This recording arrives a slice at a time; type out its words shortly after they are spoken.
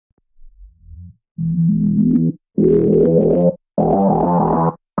Hello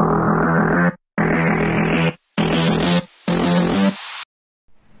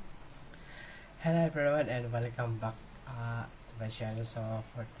everyone and welcome back to my channel. So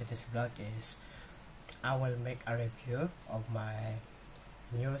for today's vlog is I will make a review of my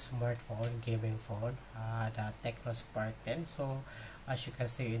new smartphone gaming phone, the TECNO Spark 10. So as you can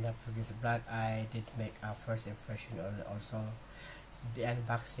see in the previous vlog, I did make a first impression on also the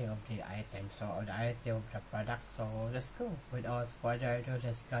unboxing of the item, so the item of the product. So let's go. Without further ado,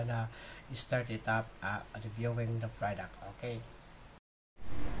 let's gonna start it up reviewing the product. Okay,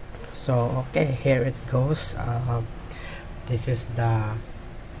 so here it goes. This is the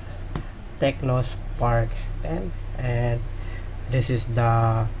TECNO Spark 10, and this is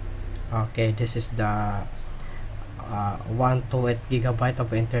the 128 GB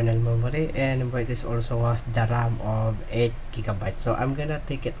of internal memory, and it is also has the RAM of 8 GB. So I'm gonna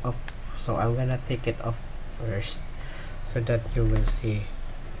take it off first so that you will see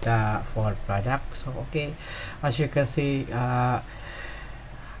the full product. So as you can see,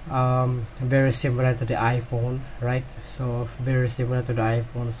 very similar to the iPhone, right? So very similar to the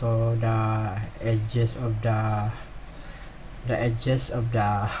iPhone. So the edges of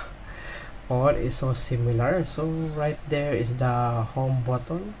the phone is so similar. So right there is the home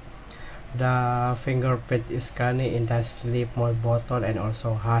button, the fingerprint is scanning in the sleep mode button, and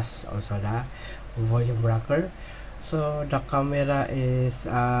also has the volume rocker. So the camera is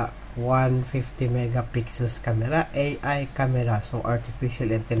 150 megapixels camera, AI camera, so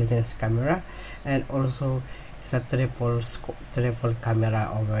artificial intelligence camera, and also it's a triple camera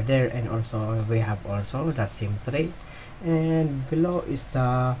over there, and also we have also the SIM tray, and below is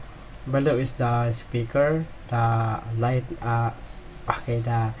the speaker, the light, the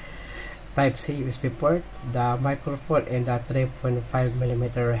type C USB port, the microphone, and the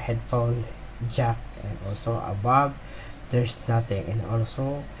 3.5mm headphone jack. And also above there's nothing, and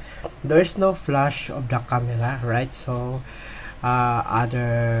also there's no flash of the camera, right? So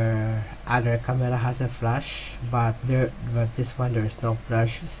other camera has a flash, but this one there is no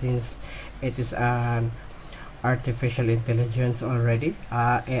flash, since it is an artificial intelligence already,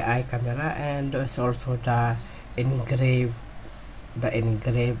 AI camera. And there's also the engrave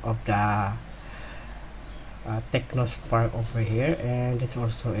of the TECNO Spark over here, and this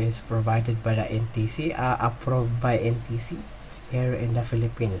also is provided by the NTC, approved by NTC here in the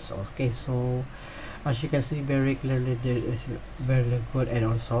Philippines. Okay, so as you can see very clearly, there is very good, and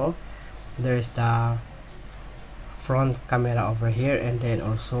also there's the front camera over here, and then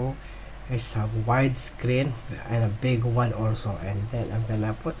also there's a wide screen and a big one also. And then I'm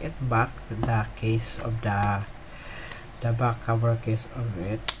gonna put it back, the case of the back cover case of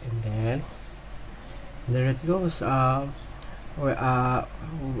it, and then there it goes. Without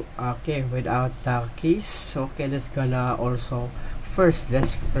the keys. Okay, let's gonna also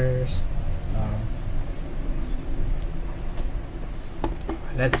let's first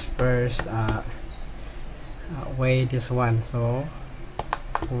weigh this one. So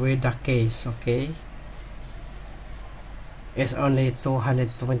with the case, it's only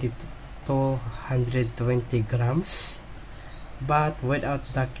 220 grams, but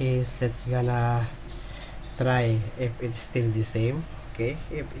without the case, let's gonna try if it's still the same. If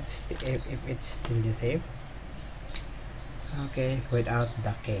it's still the same. Without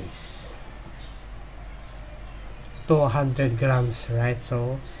the case, 200 grams, right?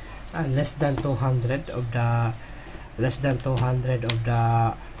 So less than 200 of the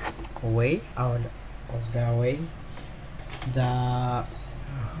weight of the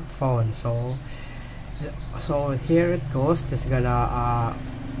phone. So here it goes. Just gonna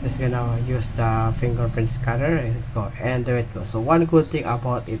use the fingerprint scanner, and there it goes. So one good thing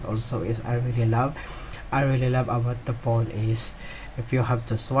about it also is I really love about the phone is, if you have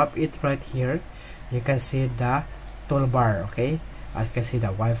to swap it right here, you can see the toolbar. I can see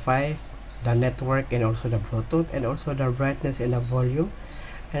the Wi-Fi, the network, and also the Bluetooth, and also the brightness and the volume.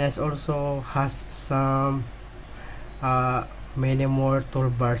 And it also has some many more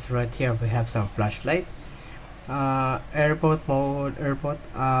toolbars right here. We have some flashlight, airport mode,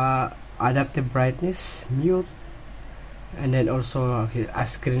 adaptive brightness, mute, and then also a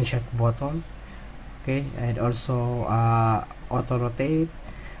screenshot button, and also auto rotate.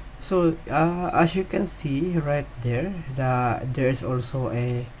 So as you can see right there, there's also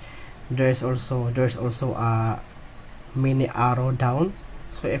a mini arrow down.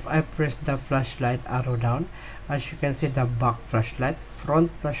 So if I press the flashlight arrow down, as you can see, the back flashlight, front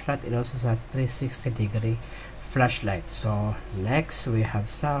flashlight, and also the 360-degree flashlight. So next we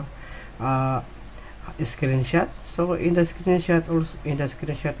have some screenshot. So in the screenshot, also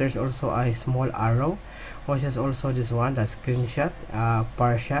there's also a small arrow, which is also this one, the screenshot,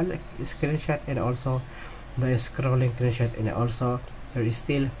 partial screenshot, and also the scrolling screenshot, and also there is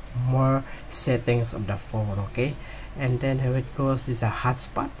still more settings of the phone. Okay, and then here it goes, is a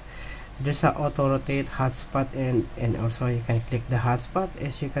hotspot. There's a auto rotate hotspot, and also you can click the hotspot.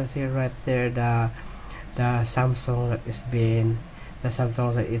 As you can see right there, the Samsung that is been the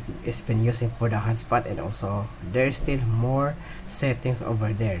Samsung that it's been using for the hotspot, and also there's still more settings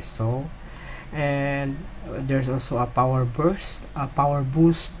over there. So, and there's also a power burst, a power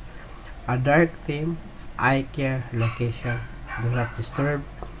boost, a dark theme, eye care, location, do not disturb,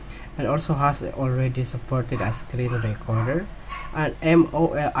 and also has already supported a screen recorder, and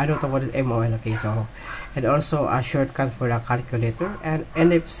MOL, I don't know what is MOL. Okay, so, and also a shortcut for the calculator, and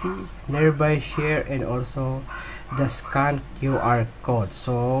NFC, nearby share, and also the scan QR code.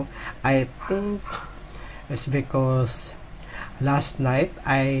 So I think it's because last night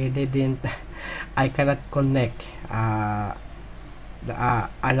I cannot connect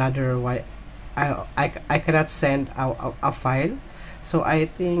another I cannot send a file. So I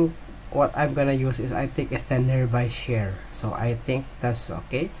think what I'm gonna use is, I think it's the nearby share. So I think that's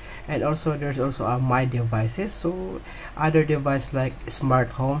okay. And also there's also a my devices. So other device like smart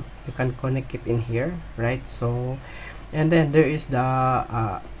home, you can connect it in here, right? So, and then there is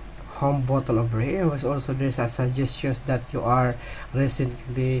the home button over here, which also there's a suggestions that you are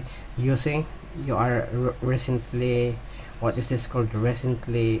recently using, you are recently, what is this called,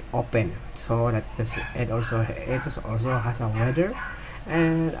 recently open. So that's this. And also it also has a weather,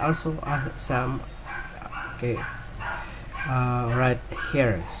 and also some, okay, right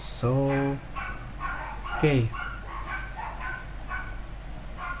here. So okay,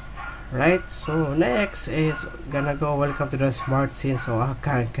 right, so next is gonna go welcome to the smart scene. So I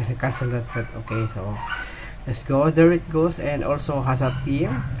can cancel that, but okay, so let's go. There it goes, and also has a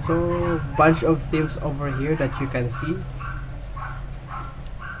theme. So bunch of themes over here that you can see.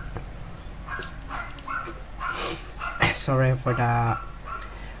 Sorry for the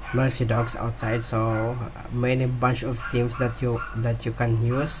noisy dogs outside. So many bunch of themes that you can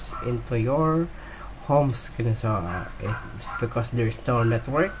use into your home screen. So it's because there's no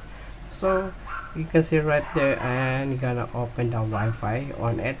network, so you can see right there, and gonna open the Wi-Fi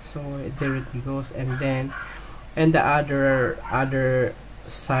on it. So there it goes, and then, and the other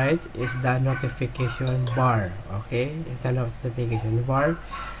side is the notification bar. Okay, it's the notification bar.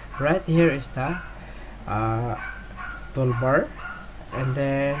 Right here is the toolbar, and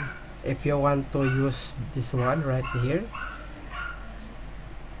then if you want to use this one right here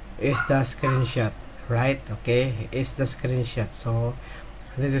is the screenshot, right? Okay, it's the screenshot. So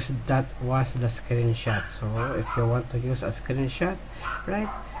that was the screenshot. So if you want to use a screenshot, right,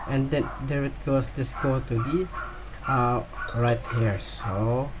 and then there it goes, let's go to the right here.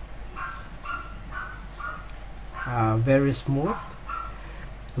 So very smooth,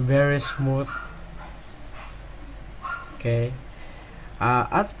 very smooth. Okay,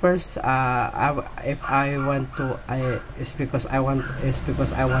 at first if I want to, it's because I want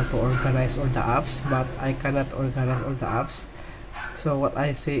to organize all the apps, but I cannot organize all the apps. So what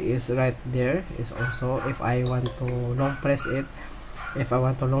I see is right there is also, if I want to long press it, there's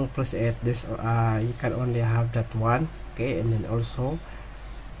you can only have that one. Okay, and then also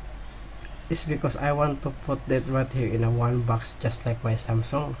it's because I want to put that right here in a one box, just like my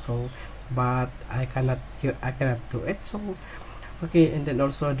Samsung. So but I cannot do it. So okay, and then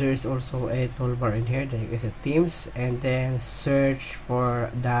also there is also a toolbar in here. There is a themes, and then search for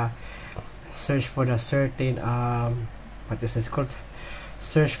the certain what is this called,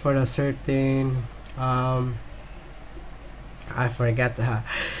 search for the certain I forget the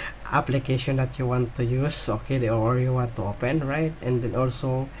application that you want to use, okay, or you want to open, right? And then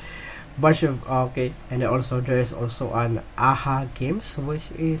also bunch of, okay, and then also there's also an AHA games, which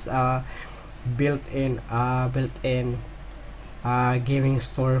is built-in gaming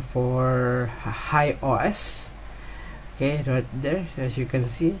store for iOS. Okay, right there, as you can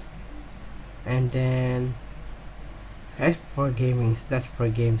see. And then as for gamings, that's for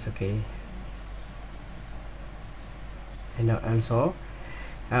games. Okay, and also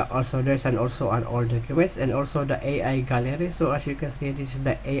there's also an all documents, and also the AI gallery. So as you can see, this is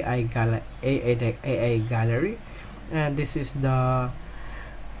the AI gallery, and this is the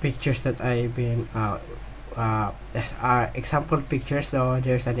pictures that I've been example pictures. So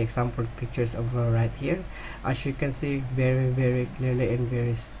there's an example pictures over right here, as you can see very clearly,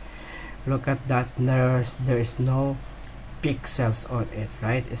 and look at that, there is no pixels on it,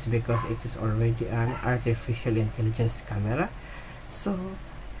 right? It's because it is already an artificial intelligence camera. So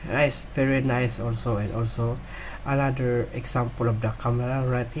Nice, very nice also. And also another example of the camera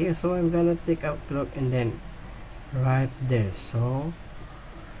right here. So I'm gonna take a look, and then right there. So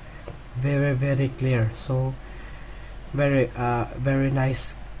very clear. So very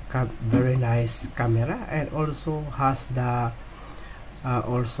nice, very nice camera, and also has the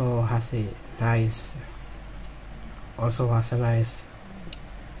also has a nice, also has a nice.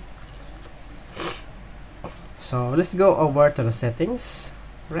 So let's go over to the settings,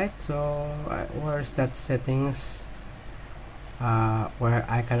 right? So where's that settings, where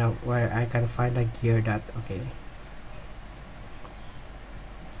I can find the gear, that okay,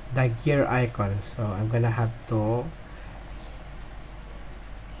 the gear icon. So I'm gonna have to,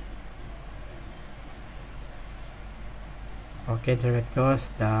 okay, there it goes,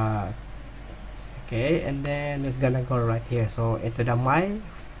 the, okay, and then it's gonna go right here. So into the my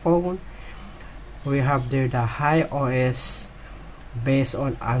phone, we have there the high OS based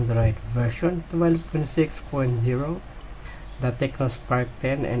on Android version 12.6.0, the TECNO Spark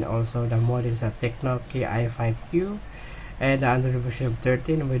 10, and also the models are TECNO KI5Q, and the Android version of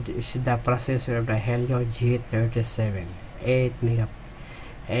 13, which is the processor of the Helio G37, 8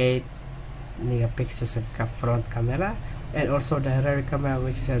 megapixels of front camera, and also the rear camera,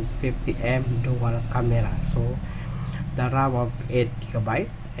 which is a 50M dual camera. So the RAM of 8 gigabyte,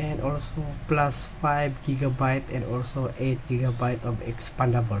 and also plus 5 gigabyte, and also 8 gigabyte of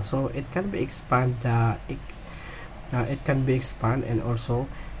expandable. So it can be it can be expand, and also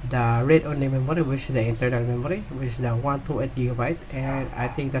the read-only memory, which is the internal memory, which is the 128 gigabyte, and I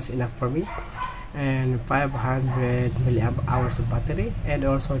think that's enough for me, and 500 milliamp hours of battery. And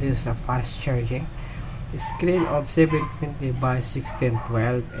also this is a fast charging screen of 720 by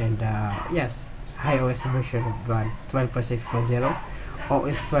 1612, and yes, high OS version of 12.6.0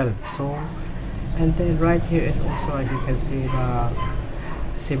 OS 12. So and then right here is also, as you can see, the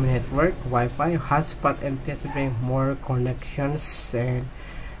SIM network, Wi-Fi, hotspot, and tethering, more connections, and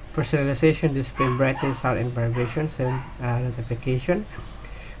personalization, display brightness, sound and vibrations, and notification,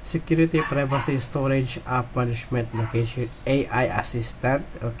 security, privacy, storage, app management, location, AI assistant.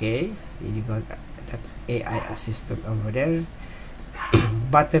 Okay, you got that AI assistant over there.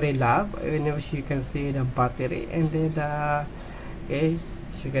 Battery lab, in which you can see the battery, and then the, okay,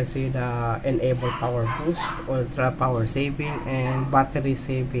 you can see the enable power boost, ultra power saving, and battery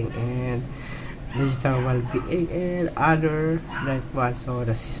saving, and digital well-being, and other that one. So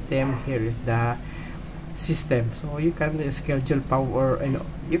the system, here is the system. So you can schedule power, and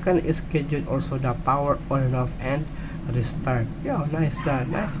you can schedule also the power on and off, and restart. Yeah, nice, that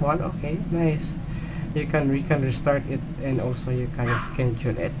nice one. Okay, nice. You can restart it, and also you can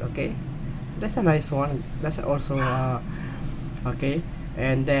schedule it. Okay, that's a nice one. That's also okay.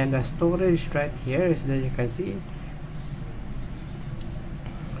 And then the storage right here is that you can see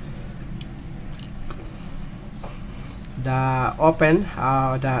the open,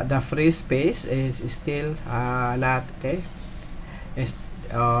 the free space is still not okay. It's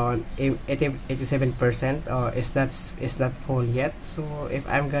 87%, it's not full yet. So if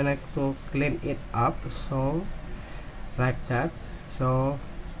I'm gonna to clean it up, so like that. So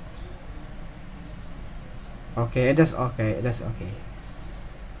okay, that's okay, that's okay.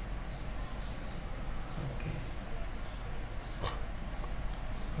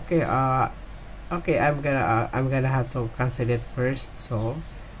 Okay, okay, okay, I'm gonna have to cancel it first. So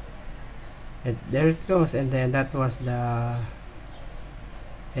there it goes, and then that was the,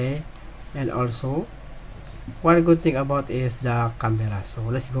 okay. And also one good thing about is the camera. So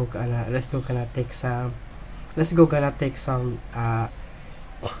let's go gonna take some, let's go gonna take some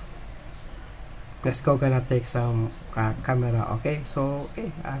let's go gonna take some camera. Okay, so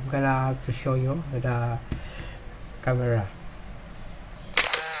okay, I'm gonna have to show you the camera.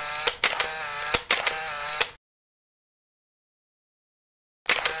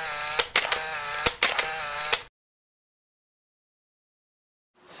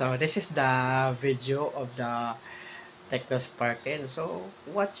 So this is the video of the TECNO Spark 10. So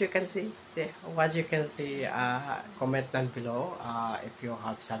what you can see, comment down below if you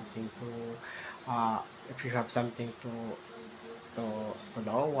have something to, if you have something to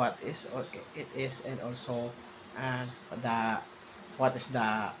know what is, okay, it is, and also and the what is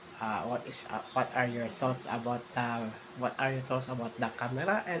the what are your thoughts about the, what are your thoughts about the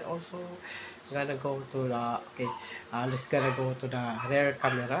camera. And also gonna go to the, okay, let's gonna go to the rear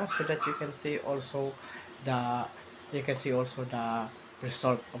camera, so that you can see also the, you can see also the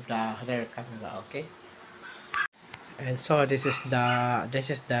result of the rear camera. Okay, and so this is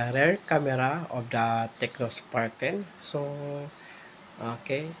the rear camera of the TECNO Spark 10. So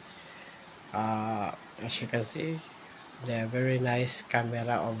okay, as you can see, the very nice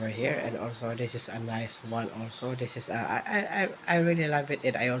camera over here, and also this is a nice one. Also, this is I really love it,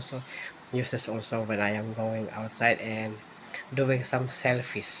 and I also use this also when I am going outside and doing some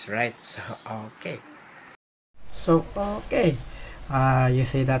selfies, right? So okay. So okay, you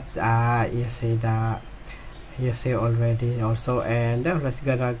see that, you see already also, and now let's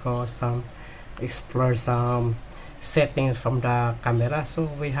gonna go some explore some settings from the camera. So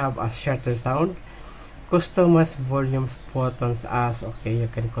we have a shutter sound, customize volumes buttons as okay, you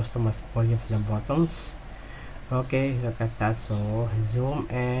can customize volumes the buttons. Okay, look at that. So zoom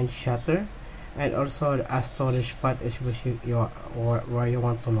and shutter, and also a storage spot is which where you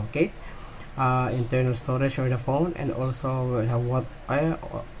want to locate, internal storage or the phone, and also we have what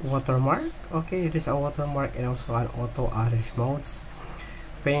watermark. Okay, it is a watermark, and also an auto orange modes,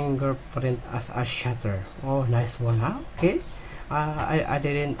 fingerprint as a shutter. Oh, nice one, huh? Okay, I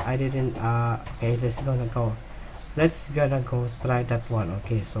didn't okay, let's gonna go try that one.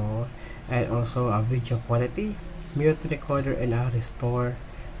 Okay, so, and also a video quality, mute recorder, and a restore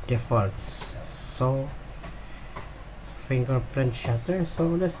defaults. So fingerprint shutter, so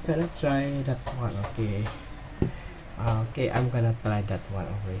let's gonna try that one. Okay, okay, I'm gonna try that one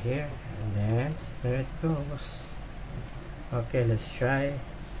over here, and then there it goes. Okay, let's try.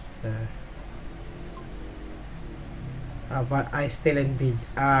 But I still in video,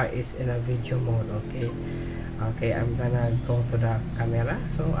 it's in a video mode. Okay, okay, I'm gonna go to the camera,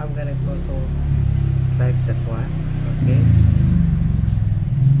 so I'm gonna go to like that one. Okay,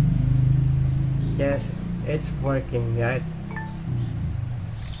 yes, it's working, right?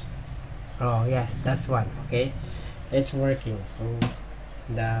 Oh yes, that's one. Okay, it's working. So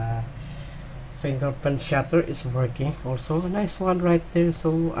the fingerprint shutter is working also. Nice one right there.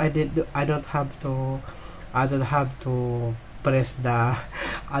 So I don't have to press the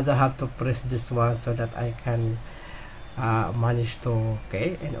I don't have to press this one, so that I can manage to.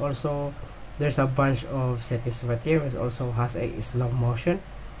 Okay, and also there's a bunch of settings right here, which also has a slow motion,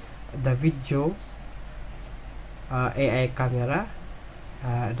 the video, AI camera,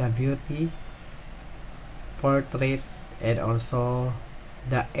 the beauty, portrait, and also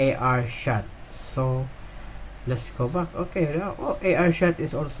the AR shot. So let's go back. Okay, now, oh, AR shot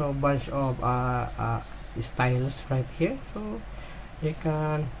is also a bunch of styles right here. So you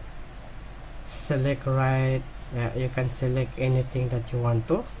can select right, you can select anything that you want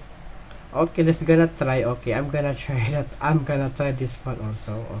to. Okay, let's gonna try. Okay, I'm gonna try that. I'm gonna try this one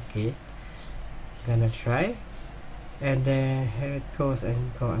also. Okay, gonna try, and then here it goes, and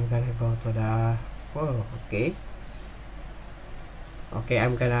go. I'm gonna go to the, oh, okay, okay,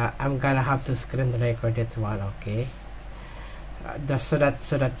 I'm gonna have to screen record this one. Okay, so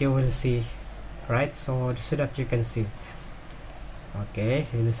that you will see, right? So that you can see. Okay,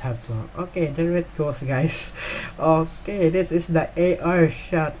 you just have to. Okay, there it goes, guys. Okay, this is the AR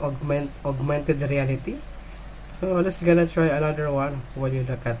shot, augmented reality. So let's gonna try another one. When you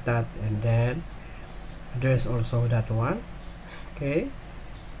look at that, and then there's also that one. Okay,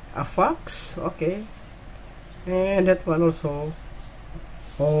 a fox. Okay, and that one also.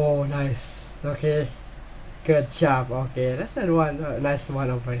 Oh, nice. Okay, good job. Okay, that's that one. Nice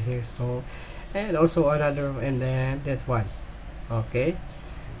one over here. So, and also another, and then that one. Okay,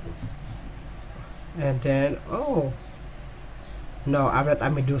 and then, oh no, I'm not a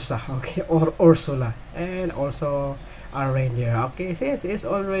Medusa. Okay, or Ursula, and also a reindeer. Okay, since it's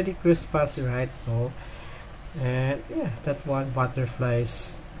already Christmas, right? So, and yeah, that one,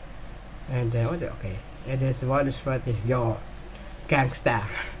 butterflies, and then what? Okay, and this one is right here. Yo, gangsta.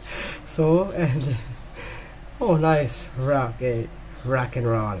 So, and oh, nice rock, rock and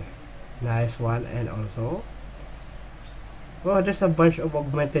roll, nice one, and also, well, there's a bunch of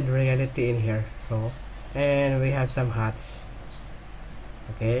augmented reality in here. So, and we have some hats.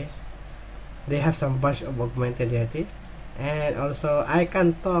 Okay, they have some bunch of augmented reality, and also I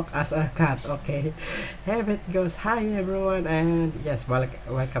can talk as a cat. Okay, here it goes. Hi everyone, and yes,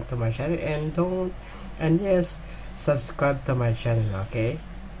 welcome to my channel, and don't, and yes, subscribe to my channel. Okay,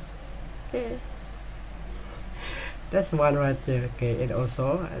 okay, that's one right there. Okay, and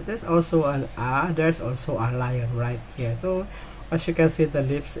also there's also there's also a lion right here. So as you can see, the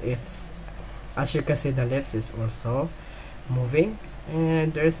lips, is also moving,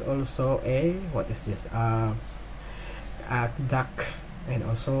 and there's also a, what is this, a duck, and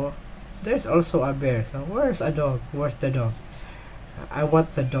also there's also a bear. So where's a dog? Where's the dog? I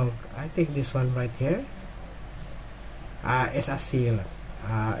want the dog. I think this one right here is a seal.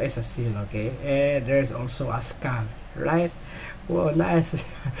 Is a seal. Okay, and there's also a skull, right? Whoa, nice.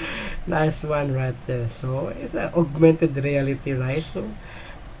 Nice one right there. So it's an augmented reality, right? So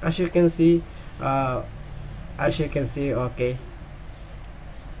as you can see, as you can see. Okay,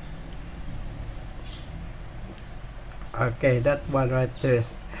 okay, that one right there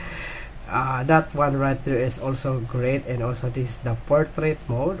is also great. And also this is the portrait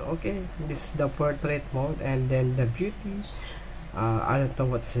mode. Okay, this is the portrait mode. And then the beauty, I don't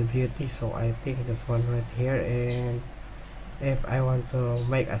know what is the beauty, so I think this one right here. And if I want to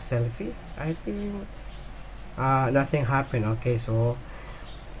make a selfie, I think nothing happened. Okay, so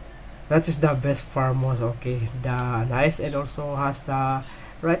that is the best foremost. Okay, the nice. And also has the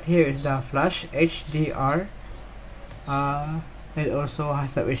right here is the flash HDR, and also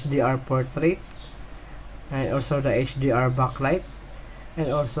has the HDR portrait, and also the HDR backlight.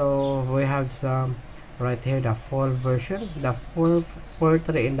 And also we have some right here the full version, the full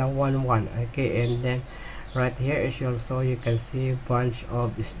portrait in the 1:1. Okay, and then right here is also you can see bunch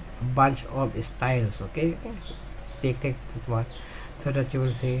of styles. Okay, take that one so that you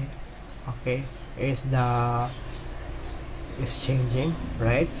will see. Okay, is the is changing,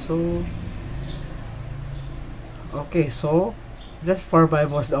 right? So okay, so that's for by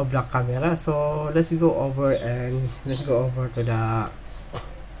most of the camera. So let's go over to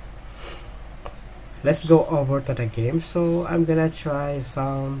the game. So I'm gonna try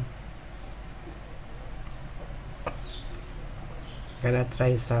some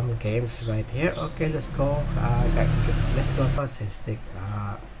games right here. Okay, let's go. Let's go to stick.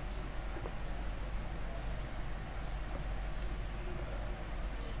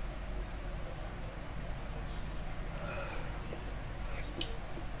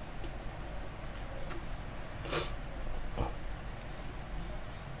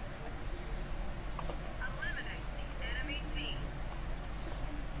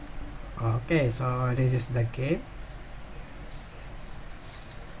 Okay, so this is the game.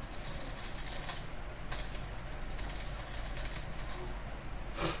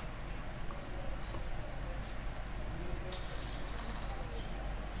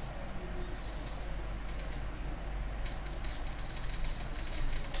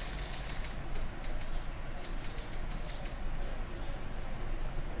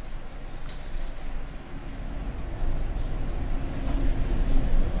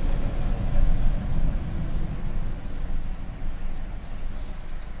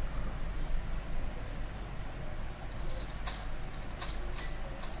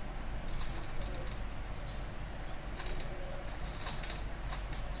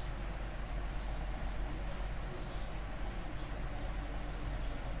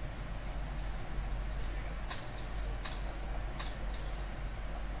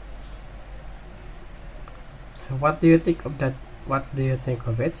 So what do you think of that? What do you think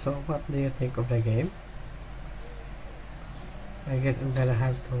of it? So what do you think of the game? I guess I'm gonna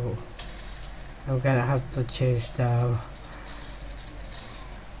have to change the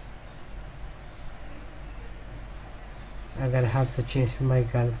I'm gonna have to change my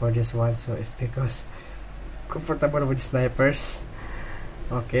gun for this one. So it's because comfortable with snipers.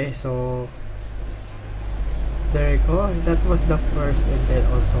 Okay, so there you go. That was the first. And then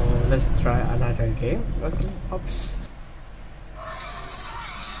also let's try another game. Okay, oops.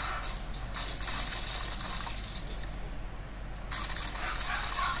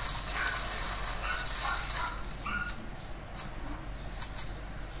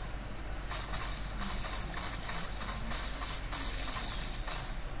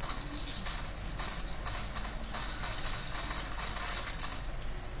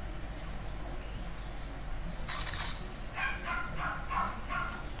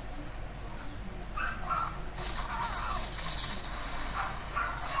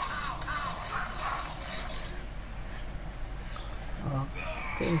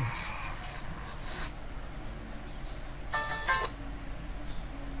 Okay.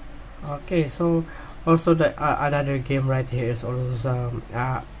 Okay, so also the another game right here is also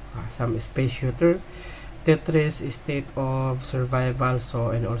some space shooter, Tetris, State of Survival, so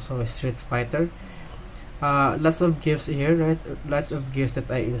and also Street Fighter. Lots of games here, right? Lots of games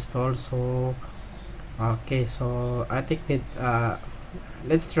that I installed. So okay, so I think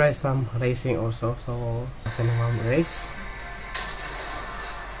let's try some racing also. So race.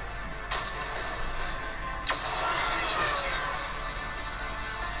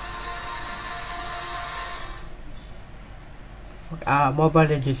 Mobile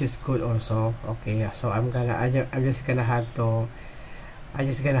Legends is good also. Okay, so I'm just gonna have to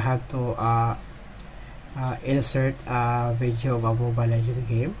insert a video of a Mobile Legends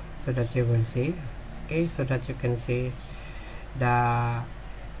game so that you will see. Okay, so that you can see the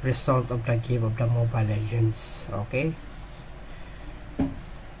result of the game of the Mobile Legends. Okay.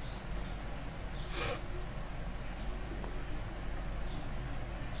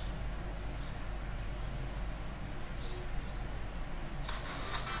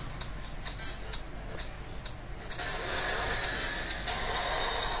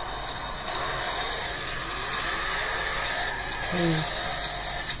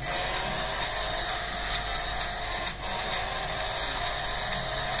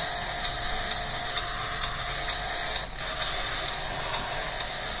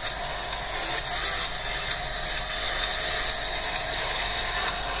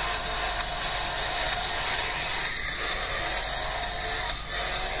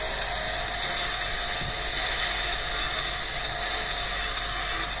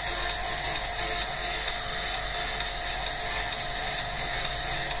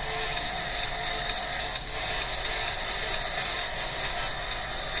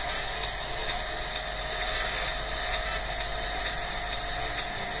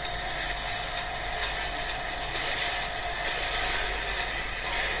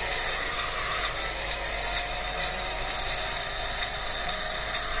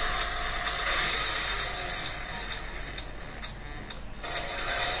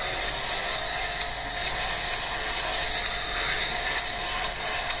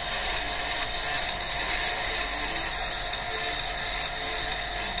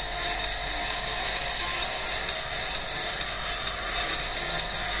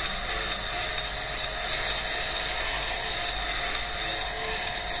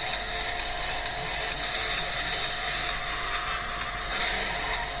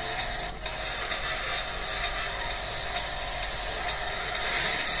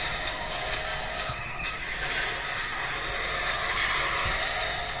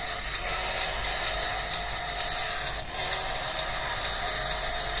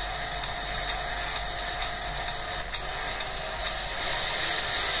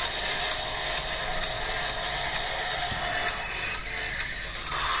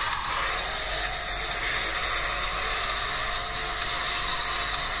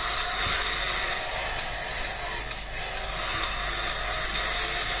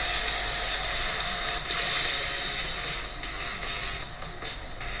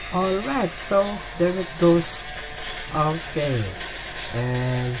 Alright, so there it goes. Okay,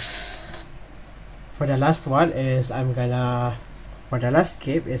 and for the last one is for the last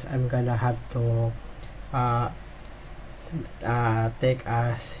game is I'm gonna have to uh, take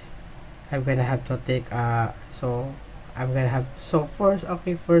us I'm gonna have to take so I'm gonna have so first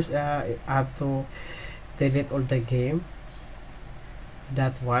okay first I have to delete all the game,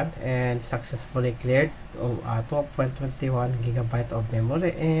 that one, and successfully cleared 12.21 gigabyte of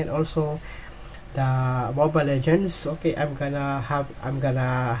memory. And also the Mobile Legends, okay, I'm gonna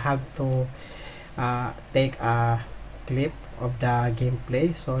have to take a clip of the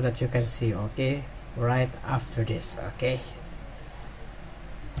gameplay so that you can see, okay, right after this. Okay,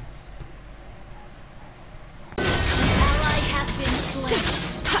 Ally has been slain.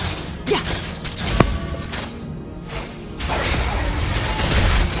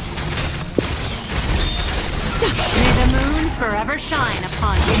 May the moon forever shine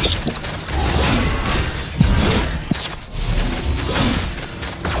upon you.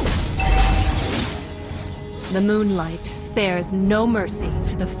 The moonlight spares no mercy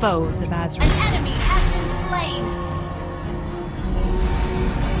to the foes of Azrael. An enemy has been slain.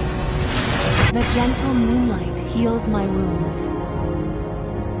 The gentle moonlight heals my wounds.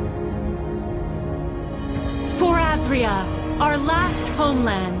 For Azria, our last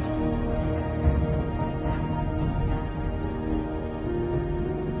homeland.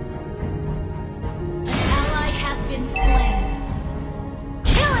 Been slain.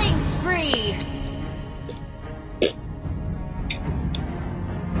 Killing spree.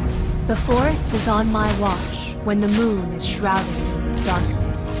 The forest is on my watch when the moon is shrouded in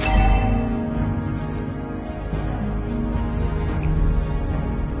darkness.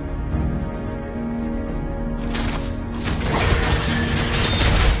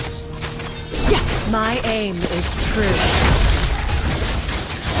 My aim is true.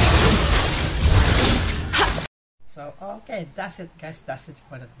 so okay, that's it guys, that's it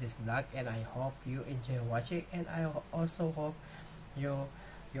for today's vlog, and I hope you enjoy watching, and I also hope you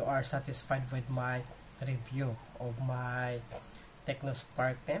are satisfied with my review of my TECNO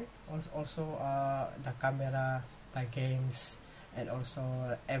Spark 10. Also the camera, the games, and also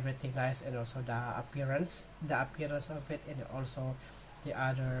everything nice, and also the appearance of it, and also the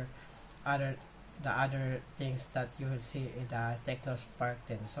other things that you will see in the TECNO Spark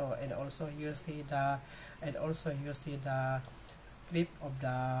 10. So and also you see the clip of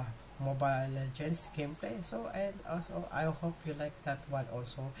the Mobile Legends gameplay. So and also I hope you like that one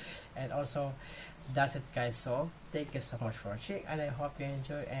also, and also that's it guys. So thank you so much for watching, and I hope you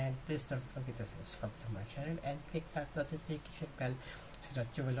enjoy, and please don't forget to subscribe to my channel and click that notification bell so that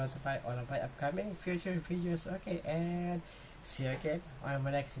you will notify all of my upcoming future videos. Okay, and see you again on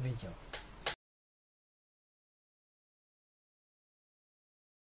my next video.